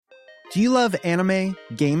Do you love anime,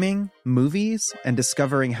 gaming, movies, and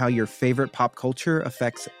discovering how your favorite pop culture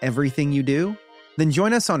affects everything you do? Then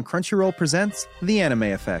join us on Crunchyroll Presents The Anime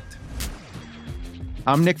Effect.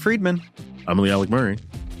 I'm Nick Friedman. I'm Lee Alec Murray.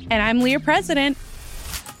 And I'm Leah President.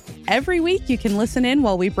 Every week you can listen in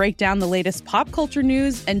while we break down the latest pop culture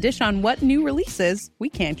news and dish on what new releases we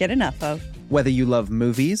can't get enough of. Whether you love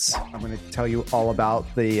movies, I'm going to tell you all about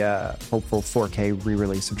the hopeful 4K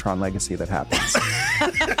re-release of Tron Legacy that happens.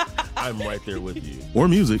 I'm right there with you. Or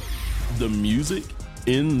music. The music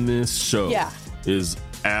in this show is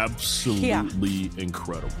absolutely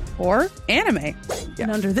incredible. Or anime. And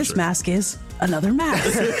under this mask is another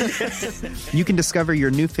mask. you can discover your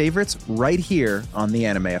new favorites right here on The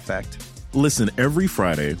Anime Effect. Listen every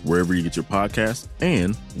Friday wherever you get your podcast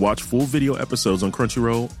and watch full video episodes on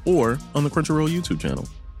Crunchyroll or on the Crunchyroll YouTube channel.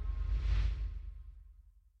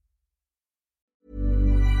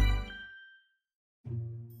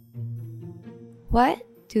 What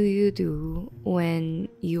do you do when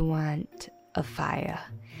you want a fire?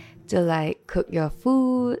 To like cook your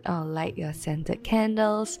food or light your scented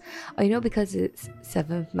candles, or because it's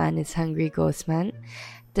 7th month is Hungry Ghost Month,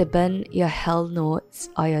 to burn your hell notes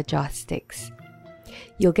or your joysticks.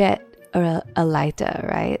 You'll get a lighter,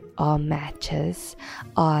 right? Or matches.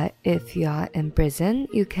 Or if you're in prison,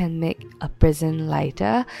 you can make a prison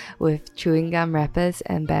lighter with chewing gum wrappers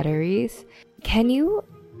and batteries. Can you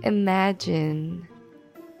imagine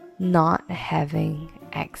not having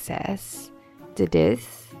access to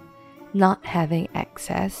this? Not having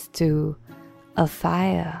access to a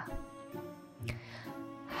fire?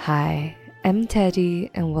 Hi, I'm Teddy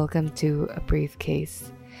and welcome to A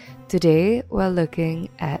Briefcase. Today we're looking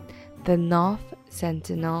at the North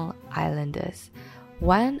Sentinel Islanders,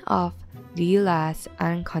 one of the last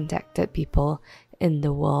uncontacted people in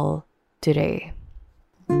the world today.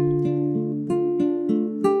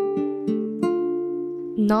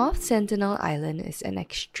 North Sentinel Island is an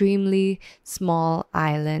extremely small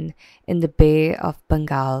island in the Bay of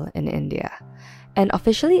Bengal in India. And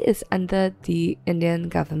officially it's under the Indian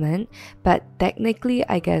government, but technically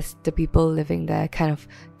I guess the people living there kind of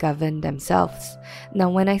govern themselves. Now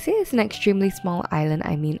when I say it's an extremely small island,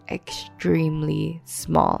 I mean extremely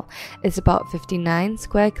small. It's about 59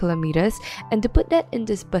 square kilometers, and to put that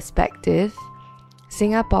into perspective,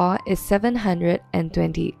 Singapore is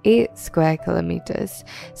 728 square kilometers,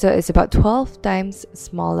 so it's about 12 times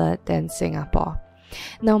smaller than Singapore.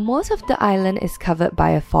 Now, most of the island is covered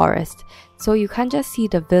by a forest, so you can't just see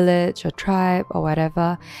the village or tribe or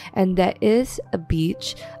whatever, and there is a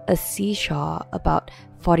beach, a seashore about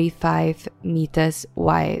 45 meters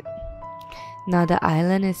wide. Now, the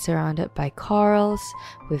island is surrounded by corals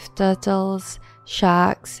with turtles,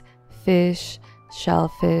 sharks, fish,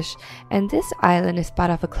 shellfish, and this island is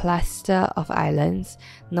part of a cluster of islands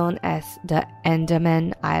known as the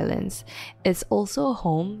Andaman Islands. It's also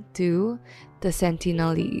home to the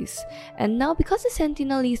Sentinelese. And now because the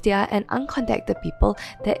Sentinelese, they are an uncontacted people,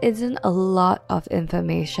 there isn't a lot of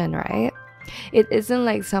information, right? It isn't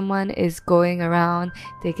like someone is going around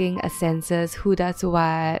taking a census, who does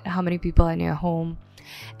what, how many people are in your home.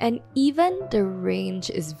 And even the range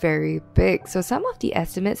is very big. So some of the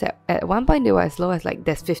estimates at one point they were as low as like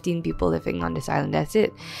there's 15 people living on this island, that's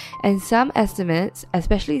it. And some estimates,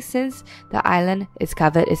 especially since the island is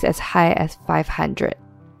covered, is as high as 500.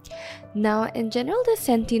 Now, in general, the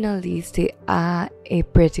Sentinelese, they are a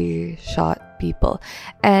pretty short people.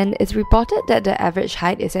 And it's reported that the average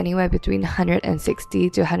height is anywhere between 160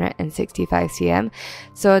 to 165 cm.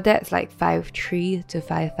 So that's like 5'3" to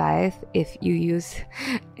 5'5" if you use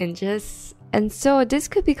inches. And so this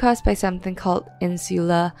could be caused by something called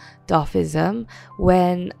insular dwarfism,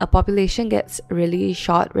 when a population gets really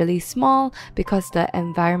short, really small because the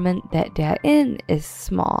environment that they're in is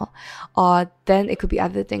small. Or then it could be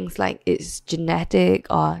other things like it's genetic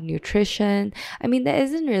or nutrition. I mean, there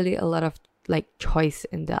isn't really a lot of choice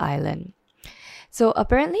in the island. So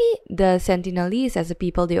apparently the Sentinelese as a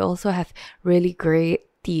people, they also have really great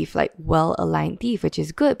teeth, like well-aligned teeth, which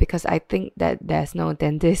is good because I think that there's no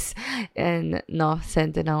dentist in North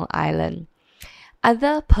Sentinel Island.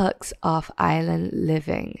 Other perks of island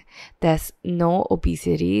living: there's no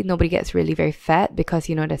obesity, nobody gets really very fat because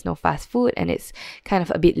there's no fast food and it's kind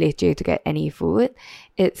of a bit leceh to get any food.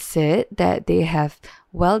 It's said that they have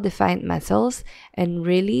well-defined muscles and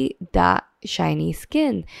really dark shiny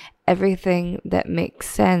skin, everything that makes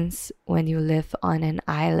sense when you live on an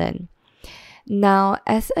island. Now,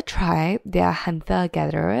 as a tribe, they are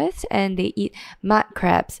hunter-gatherers and they eat mud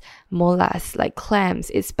crabs, mollusks, like clams.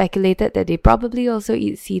 It's speculated that they probably also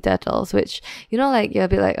eat sea turtles, which, you'll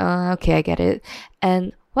be like, okay, I get it.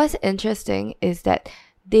 And what's interesting is that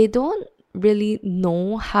they don't really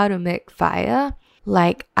know how to make fire.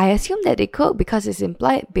 Like, I assume that they cook because it's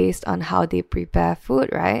implied based on how they prepare food,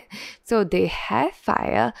 right? So they have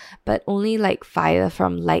fire, but only like fire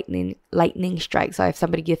from lightning strikes, or if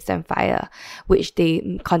somebody gives them fire, which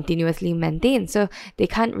they continuously maintain. So they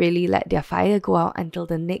can't really let their fire go out until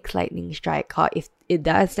the next lightning strike, or if it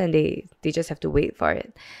does, then they just have to wait for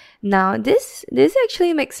it. Now, this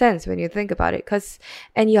actually makes sense when you think about it,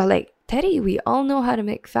 and you're like, Teddy, we all know how to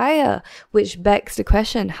make fire, which begs the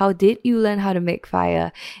question, how did you learn how to make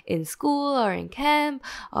fire? In school or in camp,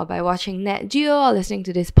 or by watching Nat Geo or listening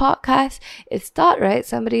to this podcast? It's thought, right?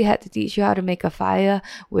 Somebody had to teach you how to make a fire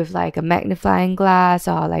with like a magnifying glass,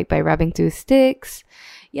 or like by rubbing two sticks.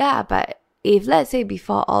 Yeah, but if, let's say,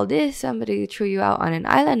 before all this, somebody threw you out on an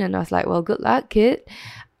island and I was like, well, good luck, kid,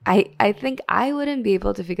 I think I wouldn't be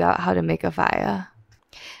able to figure out how to make a fire.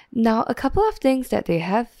 Now, a couple of things that they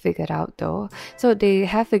have figured out though. So they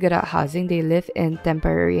have figured out housing. They live in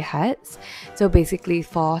temporary huts. So basically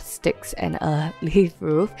 4 sticks and a leaf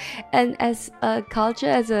roof. And as a culture,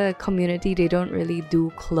 as a community, they don't really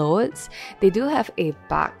do clothes. They do have a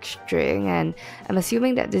bark string, and I'm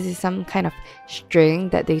assuming that this is some kind of string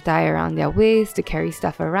that they tie around their waist to carry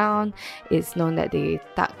stuff around. It's known that they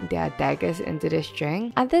tuck their daggers into the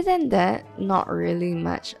string. Other than that, not really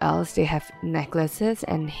much else. They have necklaces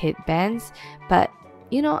and headbands, but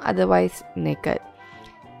otherwise naked.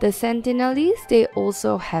 The Sentinelese, they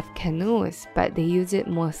also have canoes, but they use it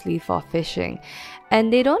mostly for fishing,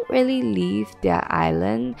 and they don't really leave their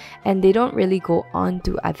island, and they don't really go on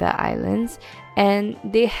to other islands, and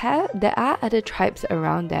there are other tribes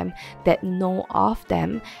around them that know of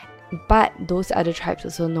them, but those other tribes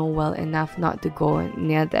also know well enough not to go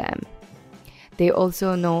near them. They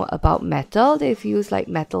also know about metal. They've used like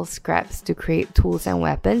metal scraps to create tools and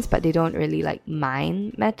weapons, but they don't really like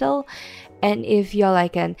mine metal. And if you're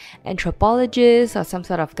like an anthropologist or some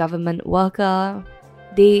sort of government worker,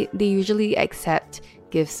 they usually accept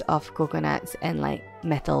gifts of coconuts and like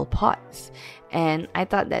metal pots. And I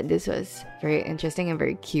thought that this was very interesting and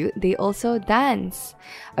very cute. They also dance.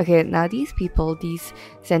 Okay, now these people, these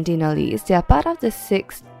Sentinelese, they are part of the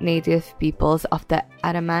 6 native peoples of the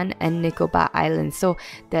Andaman and Nicobar Islands. So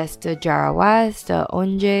there's the Jarawas, the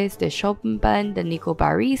Onjes, the Shompan, the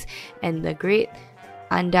Nicobarese, and the Great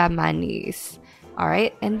Andamanese.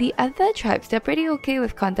 Alright, and the other tribes, they're pretty okay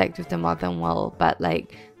with contact with the modern world, but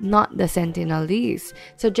like not the Sentinelese.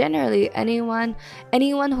 So generally, anyone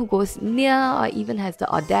who goes near or even has the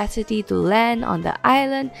audacity to land on the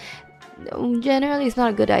island, generally it's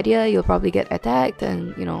not a good idea. You'll probably get attacked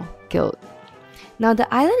and, killed. Now,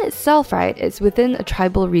 the island itself, right, it's within a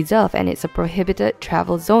tribal reserve and it's a prohibited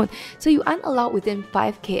travel zone. So you aren't allowed within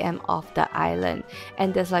 5 km of the island.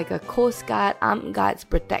 And there's like a coast guard, armed guards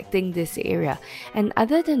protecting this area. And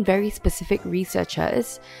other than very specific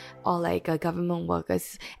researchers or like government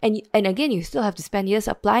workers, and again, you still have to spend years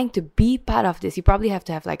applying to be part of this. You probably have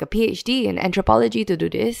to have like a PhD in anthropology to do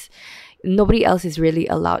this. Nobody else is really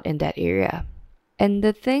allowed in that area. And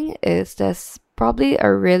the thing is, there's probably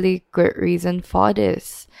a really good reason for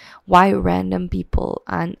this, why random people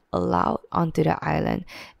aren't allowed onto the island.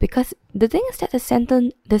 Because the thing is that the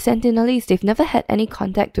Sentinelese, they've never had any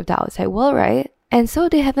contact with the outside world, right? And so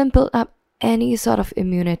they haven't built up any sort of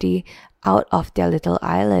immunity out of their little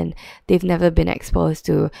island. They've never been exposed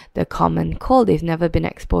to the common cold. They've never been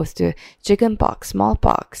exposed to chickenpox,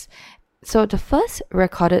 smallpox. So the first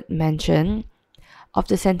recorded mention of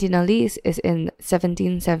the Sentinelese is in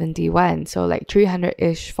 1771, so like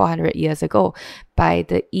 300-ish, 400 years ago, by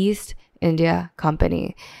the East India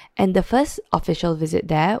Company. And the first official visit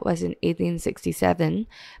there was in 1867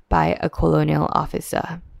 by a colonial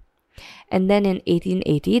officer. And then in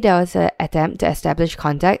 1880, there was an attempt to establish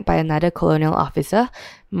contact by another colonial officer,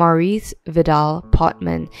 Maurice Vidal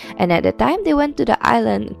Portman. And at the time, they went to the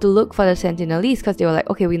island to look for the Sentinelese because they were like,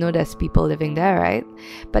 okay, we know there's people living there, right?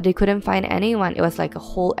 But they couldn't find anyone. It was like a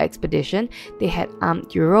whole expedition. They had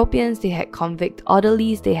armed Europeans, they had convict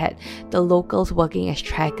orderlies, they had the locals working as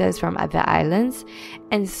trackers from other islands.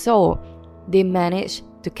 And so they managed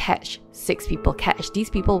to catch 6 people.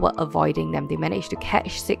 These people were avoiding them. They managed to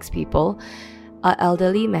catch 6 people, an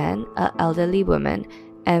elderly man, an elderly woman,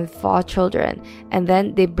 and 4 children. And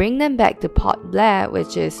then they bring them back to Port Blair,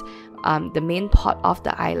 which is the main port of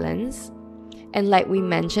the islands. And like we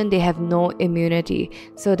mentioned, they have no immunity.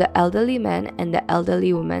 So the elderly man and the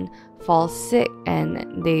elderly woman fall sick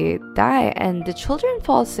and they die, and the children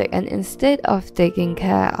fall sick, and instead of taking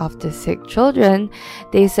care of the sick children,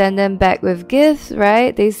 they send them back with gifts,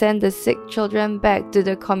 right? They send the sick children back to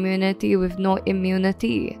the community with no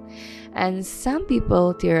immunity. And some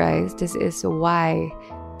people theorize this is why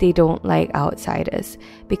they don't like outsiders,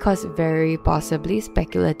 because very possibly,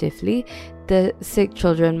 speculatively, the sick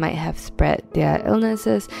children might have spread their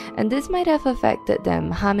illnesses, and this might have affected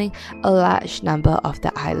them, harming a large number of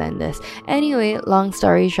the islanders. Anyway, long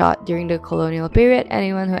story short, during the colonial period,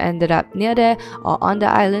 anyone who ended up near there or on the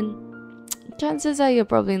island, chances are you're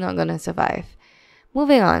probably not gonna survive.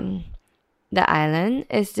 Moving on. The island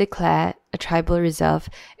is declared a tribal reserve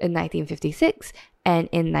in 1956, and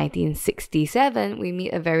in 1967, we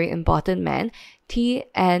meet a very important man,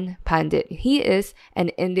 T.N. Pandit. He is an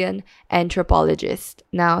Indian anthropologist.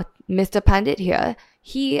 Now, Mr. Pandit here,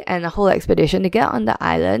 he and a whole expedition, they get on the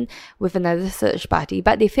island with another search party,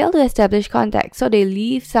 but they fail to establish contact. So they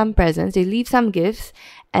leave some presents, they leave some gifts,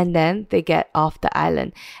 and then they get off the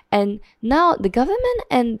island. And now the government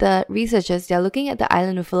and the researchers, they're looking at the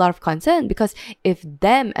island with a lot of concern, because if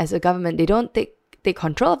them as a government, they don't take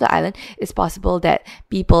control of the island, it's possible that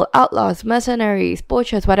people, outlaws, mercenaries,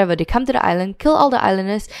 poachers, whatever, they come to the island, kill all the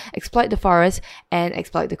islanders, exploit the forest, and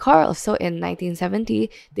exploit the corals. So in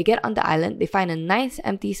 1970, they get on the island, they find a nice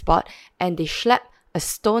empty spot, and they schlep a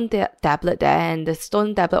stone tablet there, and the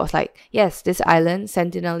stone tablet was like, yes, this island,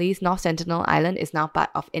 Sentinelese, North Sentinel Island, is now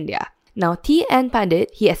part of India. Now, T.N.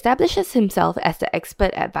 Pandit, he establishes himself as the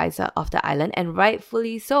expert advisor of the island, and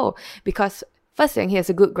rightfully so, because first thing, he has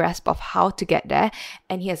a good grasp of how to get there,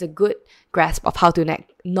 and he has a good grasp of how to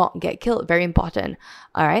not get killed. Very important.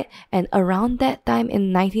 Alright? And around that time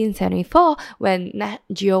in 1974, when Nat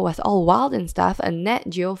Geo was all wild and stuff, a Nat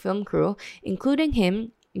Geo film crew, including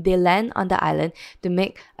him, they land on the island to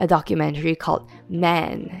make a documentary called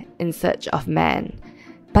Man in Search of Man.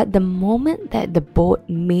 But the moment that the boat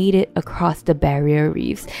made it across the barrier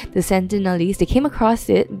reefs, the Sentinelese, they came across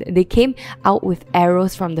it, they came out with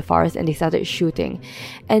arrows from the forest and they started shooting.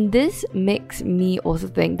 And this makes me also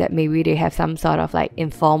think that maybe they have some sort of like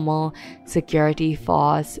informal security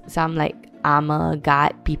force, some like armor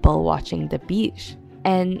guard people watching the beach.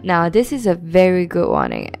 And now this is a very good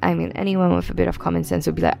warning. I mean, anyone with a bit of common sense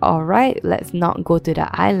would be like, alright, let's not go to the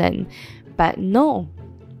island. But no.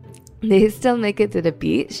 They still make it to the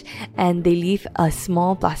beach, and they leave a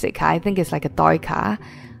small plastic car, I think it's like a toy car,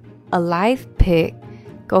 a live pig,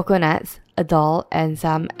 coconuts, a doll, and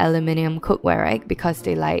some aluminium cookware, right? Because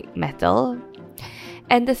they like metal.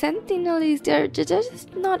 And the Sentinelese, they're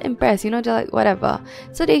just not impressed, they're like, whatever.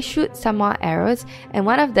 So they shoot some more arrows, and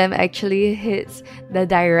one of them actually hits the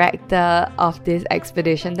director of this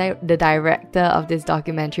expedition, the director of this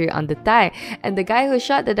documentary on the thigh. And the guy who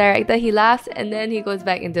shot the director, he laughs, and then he goes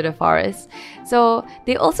back into the forest. So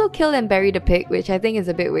they also kill and bury the pig, which I think is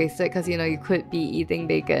a bit wasted, because, you could be eating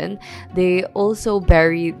bacon. They also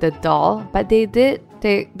bury the doll, but they did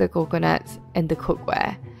take the coconuts and the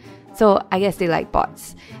cookware. So I guess they like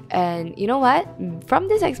bots. And you know what? From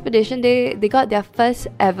this expedition, they got their first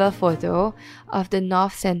ever photo of the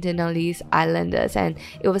North Sentinelese Islanders, and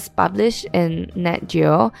it was published in Nat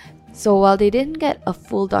Geo. So while they didn't get a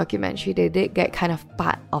full documentary, they did get kind of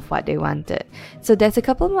part of what they wanted. So there's a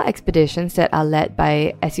couple more expeditions that are led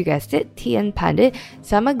by, as you guessed it, T.N. Pandit.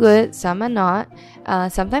 Some are good, some are not.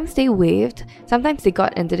 Sometimes they waved, sometimes they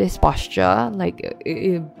got into this posture, like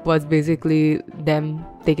it was basically them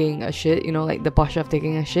taking a shit, like the posture of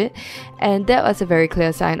taking a shit. And that was a very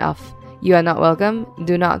clear sign of, you are not welcome,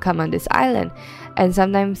 do not come on this island. And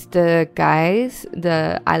sometimes the guys,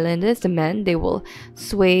 the islanders, the men, they will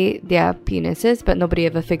sway their penises, but nobody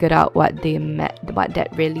ever figured out what that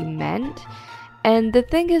really meant. And the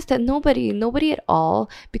thing is that nobody at all,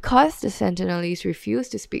 because the Sentinelese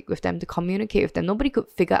refused to speak with them, to communicate with them, nobody could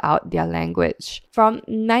figure out their language. From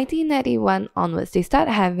 1991 onwards, they start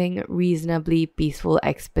having reasonably peaceful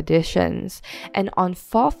expeditions. And on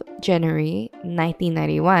 4th January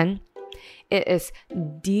 1991, it is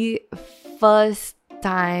the first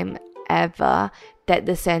time ever that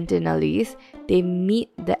the Sentinelese, they meet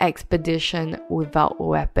the expedition without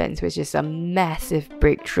weapons, which is a massive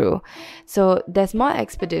breakthrough. So there's more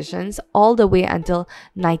expeditions all the way until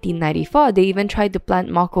 1994. They even tried to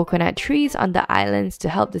plant more coconut trees on the islands to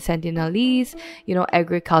help the Sentinelese,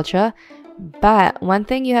 agriculture. But one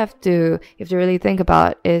thing you have to really think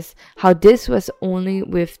about is how this was only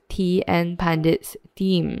with T.N. Pandit's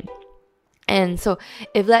team. And so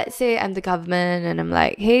if, let's say, I'm the government and I'm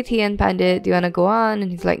like, hey, T.N. Pandit, do you want to go on?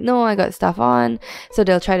 And he's like, no, I got stuff on. So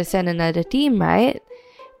they'll try to send another team, right?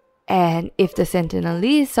 And if the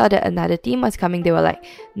Sentinelese saw that another team was coming, they were like,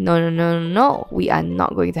 no, we are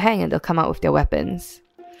not going to hang. And they'll come out with their weapons.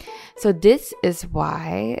 So this is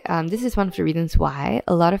why, this is one of the reasons why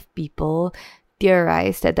a lot of people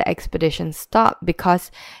theorize that the expedition stopped,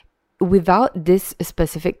 because without this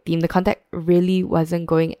specific team, the contact really wasn't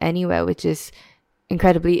going anywhere, which is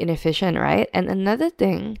incredibly inefficient, right? And another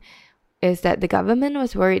thing is that the government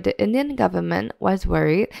was worried, the Indian government was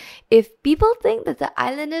worried, if people think that the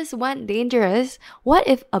islanders weren't dangerous, what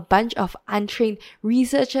if a bunch of untrained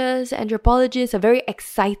researchers, anthropologists, a very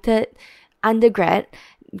excited undergrad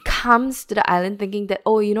comes to the island thinking that,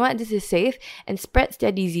 oh, you know what, this is safe, and spreads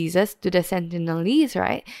their diseases to the Sentinelese,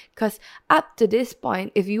 right? Because up to this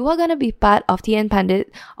point, if you were going to be part of TN Pandit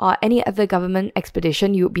or any other government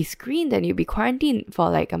expedition, you would be screened and you'd be quarantined for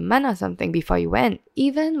like a month or something before you went.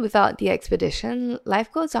 Even without the expedition, life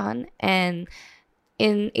goes on, and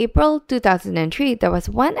in April 2003, there was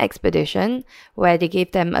one expedition where they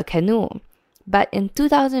gave them a canoe. But in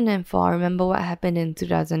 2004, remember what happened in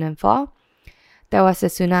 2004? There was a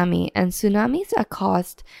tsunami, and tsunamis are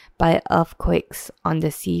caused by earthquakes on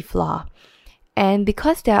the sea floor. And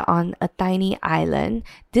because they're on a tiny island,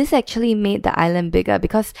 this actually made the island bigger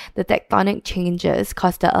because the tectonic changes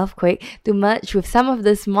caused the earthquake to merge with some of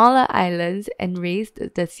the smaller islands and raised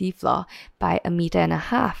the seafloor by 1.5 meters.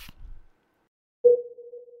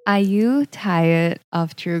 Are you tired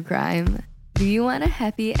of true crime? Do you want a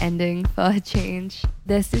happy ending for a change?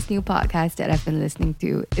 There's this new podcast that I've been listening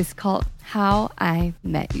to. It's called How I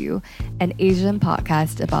Met You, an Asian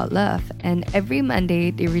podcast about love. And every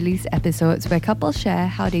Monday, they release episodes where couples share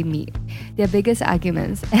how they meet, their biggest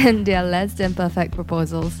arguments, and their less than perfect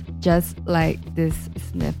proposals, just like this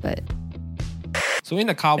snippet. So in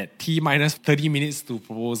the car, at T minus 30 minutes to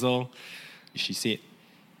proposal, she said,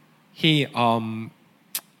 hey,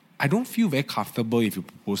 I don't feel very comfortable if you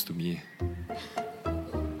propose to me.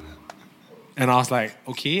 And I was like,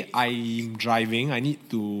 okay, I'm driving. I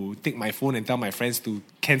need to take my phone and tell my friends to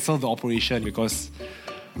cancel the operation because,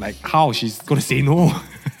 like, how? She's going to say no.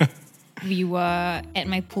 We were at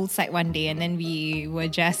my poolside one day and then we were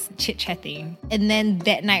just chit-chatting. And then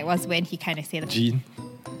that night was when he kind of said, Jean,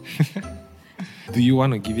 do you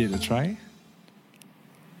want to give it a try?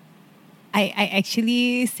 I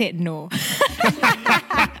actually said no.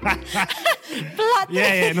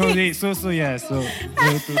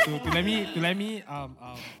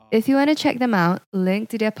 If you want to check them out, link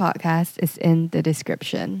to their podcast is in the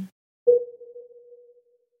description.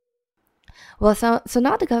 Well, so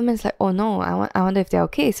now the government's like, oh no, I wonder if they're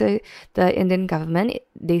okay. So the Indian government,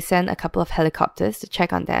 they send a couple of helicopters to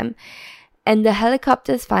check on them. And the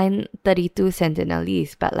helicopters find 32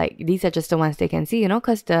 Sentinelese, but like these are just the ones they can see, you know,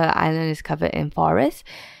 because the island is covered in forest.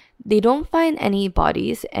 They don't find any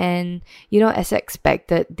bodies, and you know, as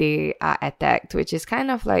expected, they are attacked, which is kind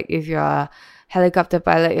of like if you're a helicopter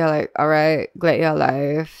pilot, you're like, all right, glad you're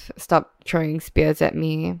alive. Stop throwing spears at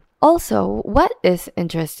me. Also, what is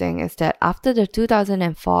interesting is that after the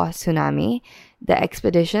 2004 tsunami, the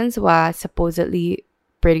expeditions were supposedly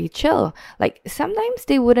pretty chill. Like sometimes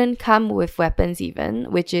they wouldn't come with weapons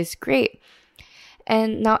even, which is great.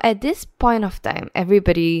 And now at this point of time,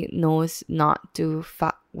 everybody knows not to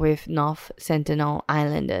fuck with North Sentinel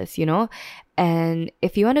Islanders, you know? And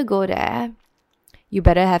if you want to go there, you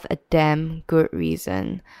better have a damn good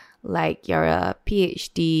reason. Like you're a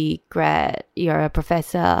PhD grad, you're a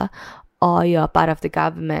professor, or you're part of the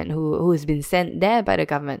government who's been sent there by the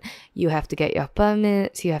government. You have to get your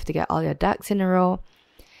permits, you have to get all your ducks in a row.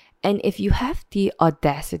 And if you have the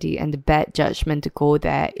audacity and the bad judgment to go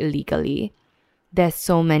there illegally, there's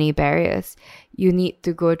so many barriers. You need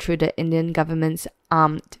to go through the Indian government's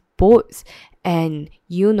armed boats, and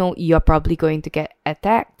you know you're probably going to get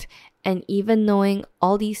attacked. And even knowing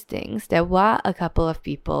all these things, there were a couple of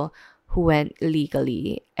people who went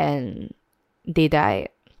illegally and they died.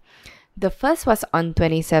 The first was on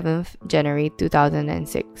 27th January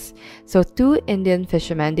 2006. So 2 Indian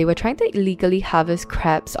fishermen, they were trying to illegally harvest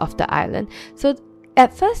crabs off the island. So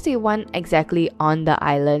at first they weren't exactly on the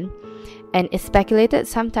island, and it's speculated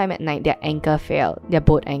sometime at night their anchor failed, their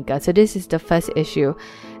boat anchor. So this is the first issue.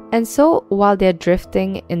 And so while they're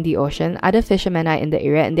drifting in the ocean, other fishermen are in the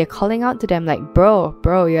area and they're calling out to them like, bro,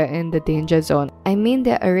 you're in the danger zone. I mean,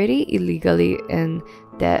 they're already illegally in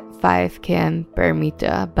that 5 km per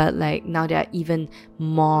meter, but like now they're even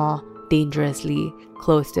more dangerously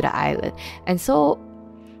close to the island. And so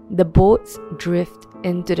the boats drift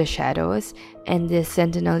into the shadows, and the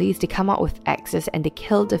Sentinelese, they come out with axes and they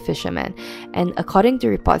kill the fishermen. And according to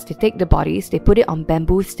reports, they take the bodies, they put it on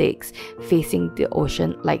bamboo stakes facing the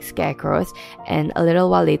ocean like scarecrows, and a little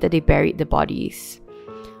while later they buried the bodies.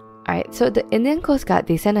 Alright, so the Indian Coast Guard,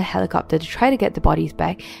 they sent a helicopter to try to get the bodies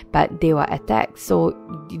back, but they were attacked, so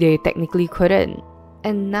they technically couldn't.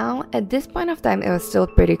 And now, at this point of time, it was still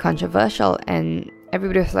pretty controversial, and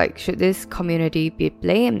everybody was like, should this community be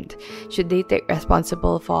blamed? Should they take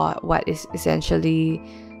responsible for what is essentially,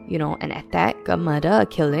 you know, an attack, a murder, a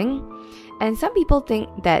killing? And some people think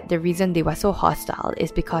that the reason they were so hostile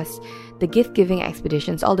is because the gift-giving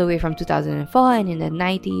expeditions all the way from 2004 and in the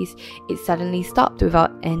 90s, it suddenly stopped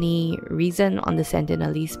without any reason on the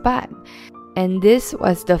Sentinelese part. And this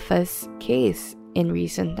was the first case in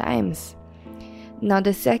recent times. Now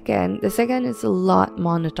the second is a lot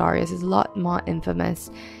more notorious, is a lot more infamous.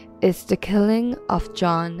 It's the killing of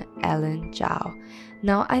John Allen Chau.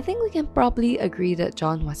 Now I think we can probably agree that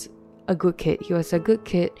John was a good kid. He was a good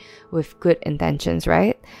kid with good intentions,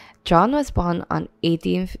 right? John was born on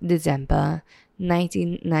 18th December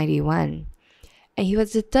 1991. And he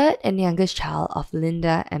was the third and youngest child of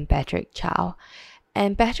Linda and Patrick Chau.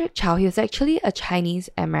 And Patrick Chau, he was actually a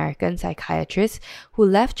Chinese-American psychiatrist who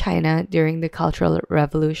left China during the Cultural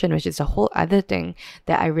Revolution, which is a whole other thing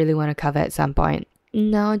that I really want to cover at some point.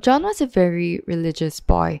 Now, John was a very religious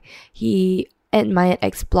boy. He admired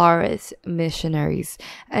explorers, missionaries,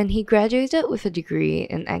 and he graduated with a degree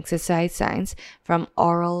in exercise science from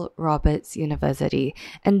Oral Roberts University.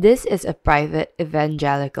 And this is a private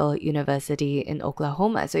evangelical university in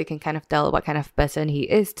Oklahoma, so you can kind of tell what kind of person he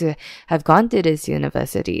is to have gone to this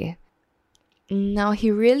university. Now, he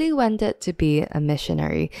really wanted to be a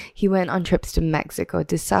missionary. He went on trips to Mexico,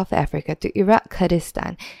 to South Africa, to Iraq,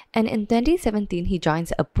 Kurdistan, and in 2017, he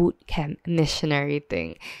joins a boot camp missionary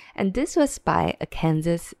thing. And this was by a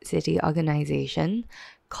Kansas City organization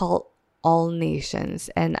called All Nations.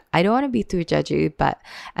 And I don't want to be too judgy, but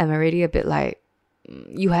I'm already a bit like,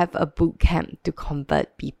 you have a boot camp to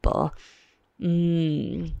convert people.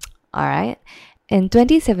 Alright. And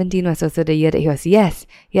 2017 was also the year that he was, yes,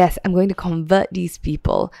 I'm going to convert these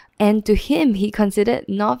people. And to him, he considered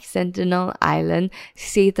North Sentinel Island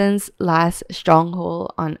Satan's last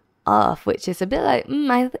stronghold on Earth, which is a bit like,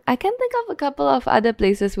 I can think of a couple of other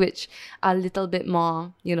places which are a little bit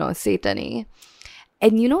more, Satan-y.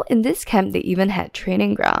 And in this camp, they even had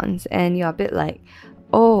training grounds. And you're a bit like,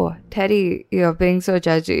 oh, Teddy, you're being so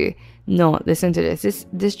judgy. No, listen to this.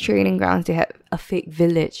 This training grounds, they had a fake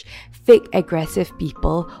village, fake aggressive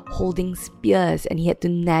people holding spears, and he had to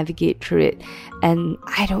navigate through it. And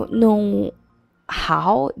I don't know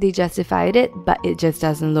how they justified it, but it just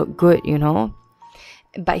doesn't look good,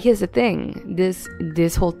 But here's the thing,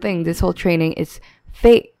 this whole training is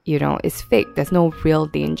fake, it's fake. There's no real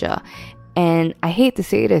danger. And I hate to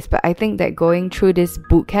say this, but I think that going through this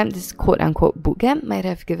boot camp, this quote-unquote boot camp, might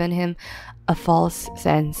have given him a false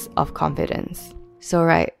sense of confidence. So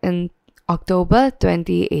right, in October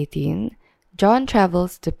 2018, John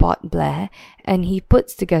travels to Port Blair and he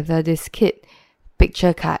puts together this kit,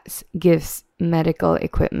 picture cards, gifts, medical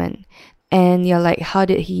equipment. And you're like, how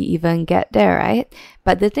did he even get there, right?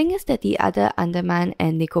 But the thing is that the other Andaman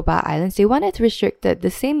and Nicobar Islands, they wanted to restrict it. The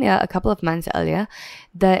same year, a couple of months earlier,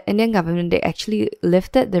 the Indian government, they actually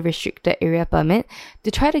lifted the restricted area permit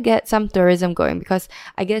to try to get some tourism going, because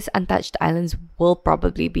I guess untouched islands will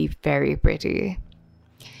probably be very pretty.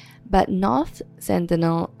 But North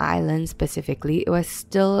Sentinel Island specifically, it was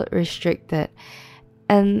still restricted.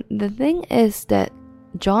 And the thing is that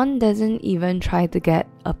John doesn't even try to get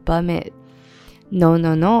a permit. No.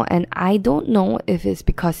 And I don't know if it's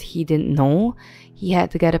because he didn't know he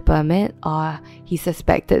had to get a permit, or he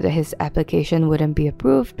suspected that his application wouldn't be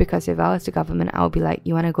approved, because if I was the government, I would be like,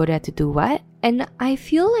 you want to go there to do what? And I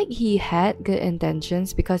feel like he had good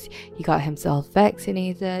intentions, because he got himself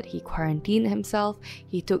vaccinated, he quarantined himself,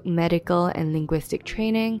 he took medical and linguistic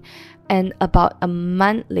training, and about a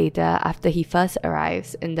month later, after he first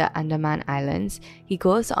arrives in the Andaman Islands, he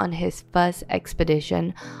goes on his first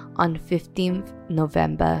expedition on 15th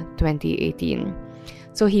November 2018.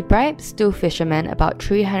 So he bribes two fishermen about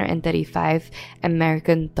 $335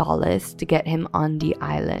 American to get him on the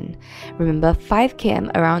island. Remember, 5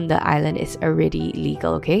 km around the island is already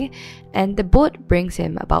legal, okay? And the boat brings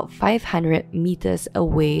him about 500 meters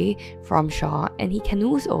away from shore, and he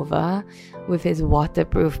canoes over with his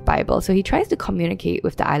waterproof Bible. So he tries to communicate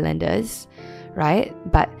with the islanders, right?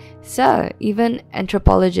 But sir, even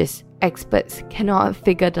anthropologists, experts cannot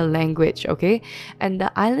figure the language, okay? And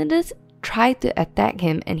the islanders try to attack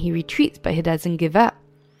him, and he retreats, but he doesn't give up.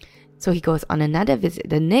 So he goes on another visit.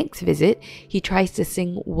 The next visit, he tries to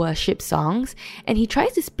sing worship songs, and he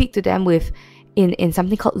tries to speak to them with in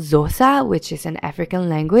something called Xhosa, which is an African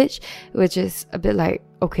language, which is a bit like,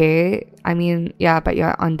 okay, I mean, yeah, but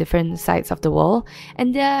you're on different sides of the world.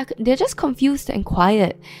 And they're just confused and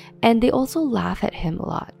quiet, and they also laugh at him a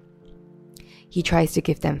lot. He tries to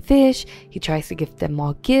give them fish, he tries to give them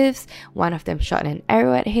more gifts. One of them shot an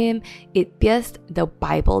arrow at him. It pierced the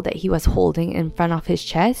Bible that he was holding in front of his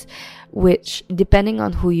chest, which, depending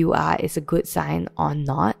on who you are, is a good sign or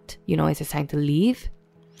not. It's a sign to leave.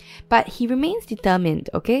 But he remains determined,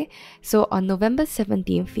 okay? So on November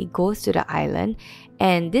 17th, he goes to the island,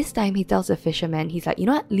 and this time he tells the fisherman, he's like, you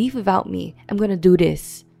know what, leave without me. I'm gonna do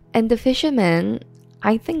this. And the fisherman,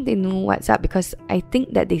 I think they knew what's up, because I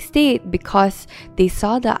think that they stayed because they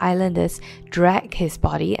saw the islanders drag his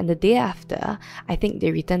body, and the day after, I think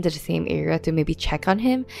they returned to the same area to maybe check on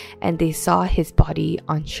him, and they saw his body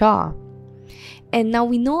on shore. And now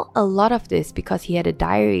we know a lot of this because he had a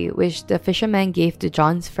diary which the fisherman gave to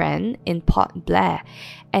John's friend in Port Blair.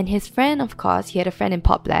 And his friend, of course, he had a friend in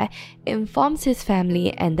Port Blair, informs his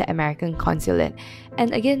family and the American consulate.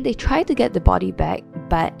 And again, they try to get the body back,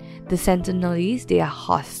 but the Sentinelese, they are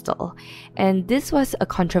hostile. And this was a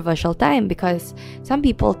controversial time because some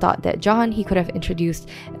people thought that John, he could have introduced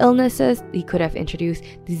illnesses, he could have introduced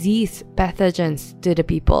disease, pathogens to the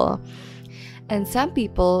people. And some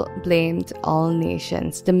people blamed All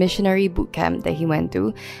Nations, the missionary boot camp that he went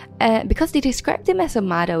to, because they described him as a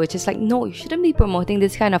martyr, which is like, no, you shouldn't be promoting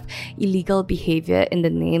this kind of illegal behavior in the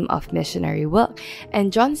name of missionary work.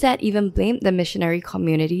 And John's dad even blamed the missionary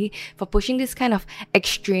community for pushing this kind of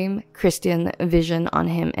extreme Christian vision on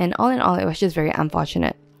him. And all in all, it was just very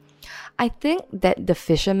unfortunate. I think that the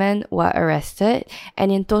fishermen were arrested,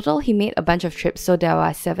 and in total, he made a bunch of trips, so there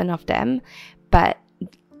were 7 of them. But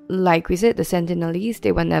like we said, the Sentinelese,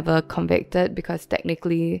 they were never convicted because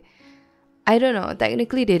technically they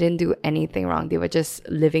didn't do anything wrong. They were just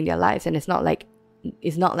living their lives, and it's not like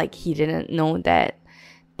he didn't know that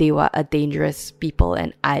they were a dangerous people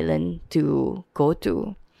and island to go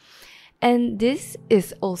to. And this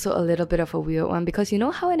is also a little bit of a weird one because you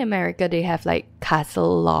know how in America they have like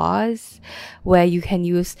castle laws where you can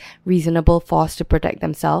use reasonable force to protect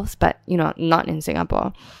themselves, but you know, not in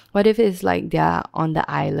Singapore. What if it's like they're on the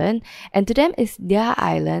island and to them it's their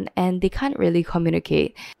island and they can't really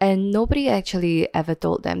communicate, and nobody actually ever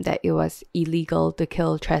told them that it was illegal to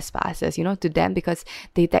kill trespassers, you know, to them, because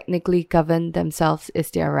they technically govern themselves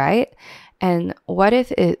is their right. And what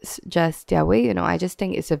if it's just their way? You know, I just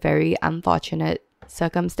think it's a very unfortunate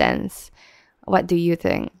circumstance. What do you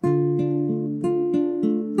think?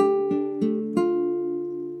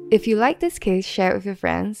 If you like this case, share it with your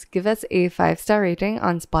friends. Give us a 5-star rating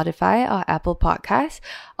on Spotify or Apple Podcasts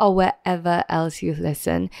or wherever else you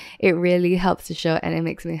listen. It really helps the show and it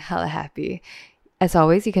makes me hella happy. As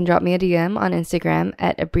always, you can drop me a DM on Instagram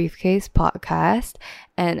at abriefcasepodcast.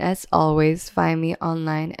 And as always, find me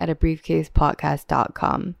online at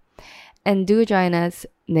abriefcasepodcast.com. And do join us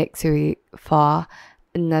next week for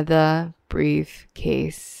another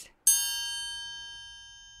briefcase.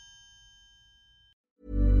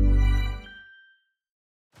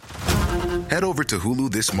 Head over to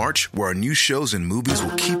Hulu this March, where our new shows and movies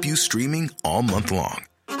will keep you streaming all month long.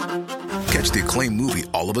 Catch the acclaimed movie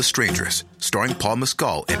All of Us Strangers, starring Paul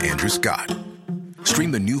Mescal and Andrew Scott.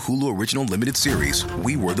 Stream the new Hulu original limited series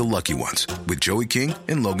We Were the Lucky Ones with Joey King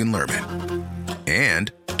and Logan Lerman.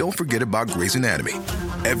 And don't forget about Grey's Anatomy.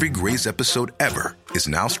 Every Grey's episode ever is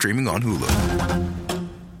now streaming on Hulu.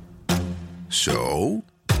 So,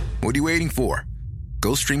 what are you waiting for?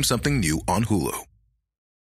 Go stream something new on Hulu.